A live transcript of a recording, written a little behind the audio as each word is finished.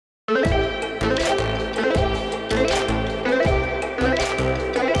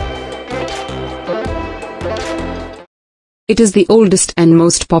It is the oldest and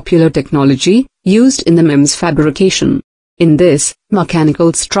most popular technology used in the MEMS fabrication. In this,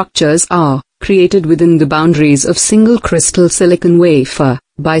 mechanical structures are created within the boundaries of single crystal silicon wafer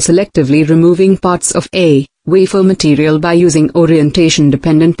by selectively removing parts of a wafer material by using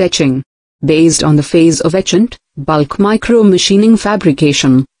orientation-dependent etching. Based on the phase of etchant, bulk micro-machining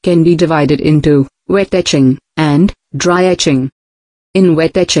fabrication can be divided into wet etching and dry etching. In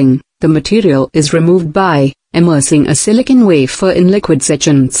wet etching, the material is removed by immersing a silicon wafer in liquid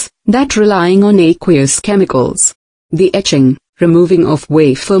etchants that relying on aqueous chemicals. The etching, removing of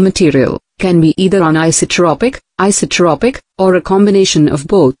wafer material, can be either anisotropic, isotropic, or a combination of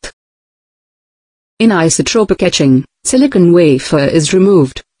both. In isotropic etching, silicon wafer is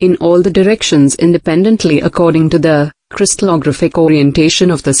removed in all the directions independently according to the crystallographic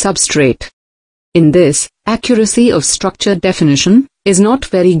orientation of the substrate. In this, accuracy of structure definition is not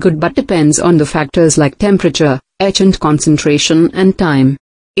very good but depends on the factors like temperature, etchant concentration and time.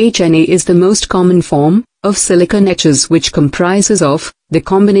 HNA is the most common form of silicon etches, which comprises of the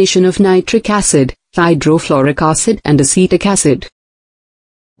combination of nitric acid, hydrofluoric acid and acetic acid.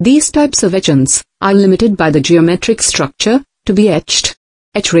 These types of etchants are limited by the geometric structure to be etched.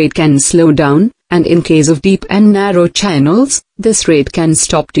 Etch rate can slow down, and in case of deep and narrow channels, this rate can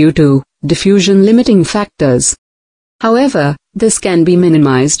stop due to diffusion limiting factors. However, this can be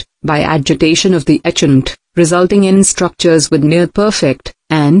minimized by agitation of the etchant, resulting in structures with near perfect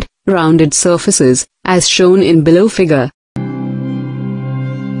and rounded surfaces, as shown in below figure.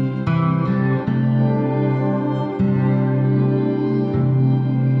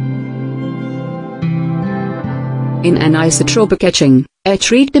 In anisotropic etching,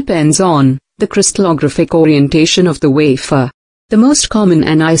 etch rate depends on the crystallographic orientation of the wafer. The most common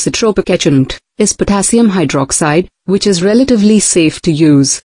anisotropic etchant is potassium hydroxide, which is relatively safe to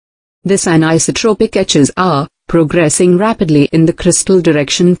use. This anisotropic etches are progressing rapidly in the crystal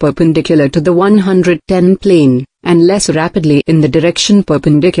direction perpendicular to the 110 plane, and less rapidly in the direction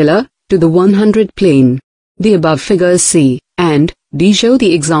perpendicular to the 100 plane. The above figures C and D show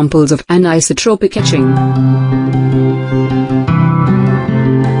the examples of anisotropic etching.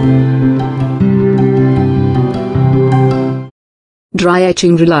 Dry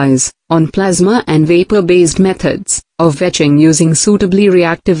etching relies on plasma and vapor-based methods of etching using suitably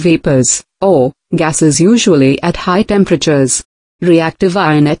reactive vapors or gases, usually at high temperatures. Reactive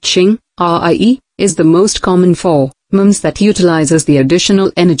ion etching, RIE, is the most common for MEMS that utilizes the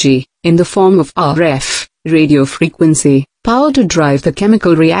additional energy in the form of RF, radio frequency, power to drive the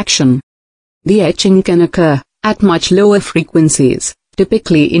chemical reaction. The etching can occur at much lower frequencies,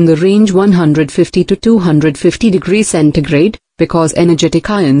 typically in the range 150 to 250 degrees centigrade, because energetic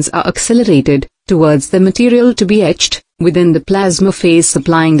ions are accelerated towards the material to be etched within the plasma phase,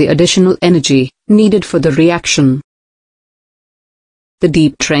 supplying the additional energy needed for the reaction. The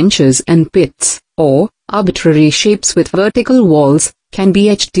deep trenches and pits, or arbitrary shapes with vertical walls, can be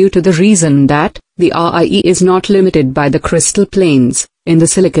etched due to the reason that the RIE is not limited by the crystal planes in the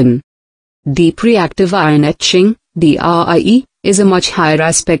silicon. Deep reactive ion etching, DRIE, is a much higher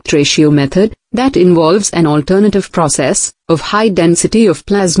aspect ratio method that involves an alternative process of high density of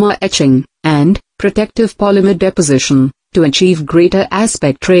plasma etching and protective polymer deposition to achieve greater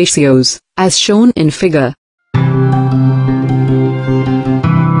aspect ratios, as shown in figure.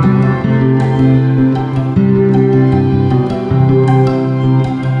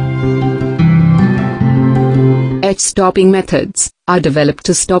 Etch stopping methods are developed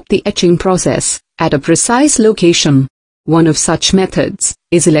to stop the etching process at a precise location. One of such methods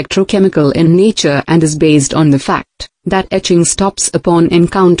is electrochemical in nature and is based on the fact that etching stops upon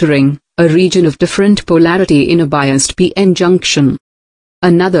encountering a region of different polarity in a biased p-n junction.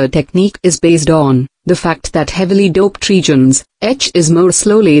 Another technique is based on the fact that heavily doped regions etch is more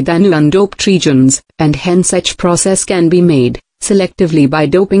slowly than undoped regions, and hence etch process can be made selectively by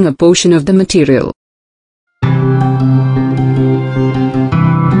doping a portion of the material.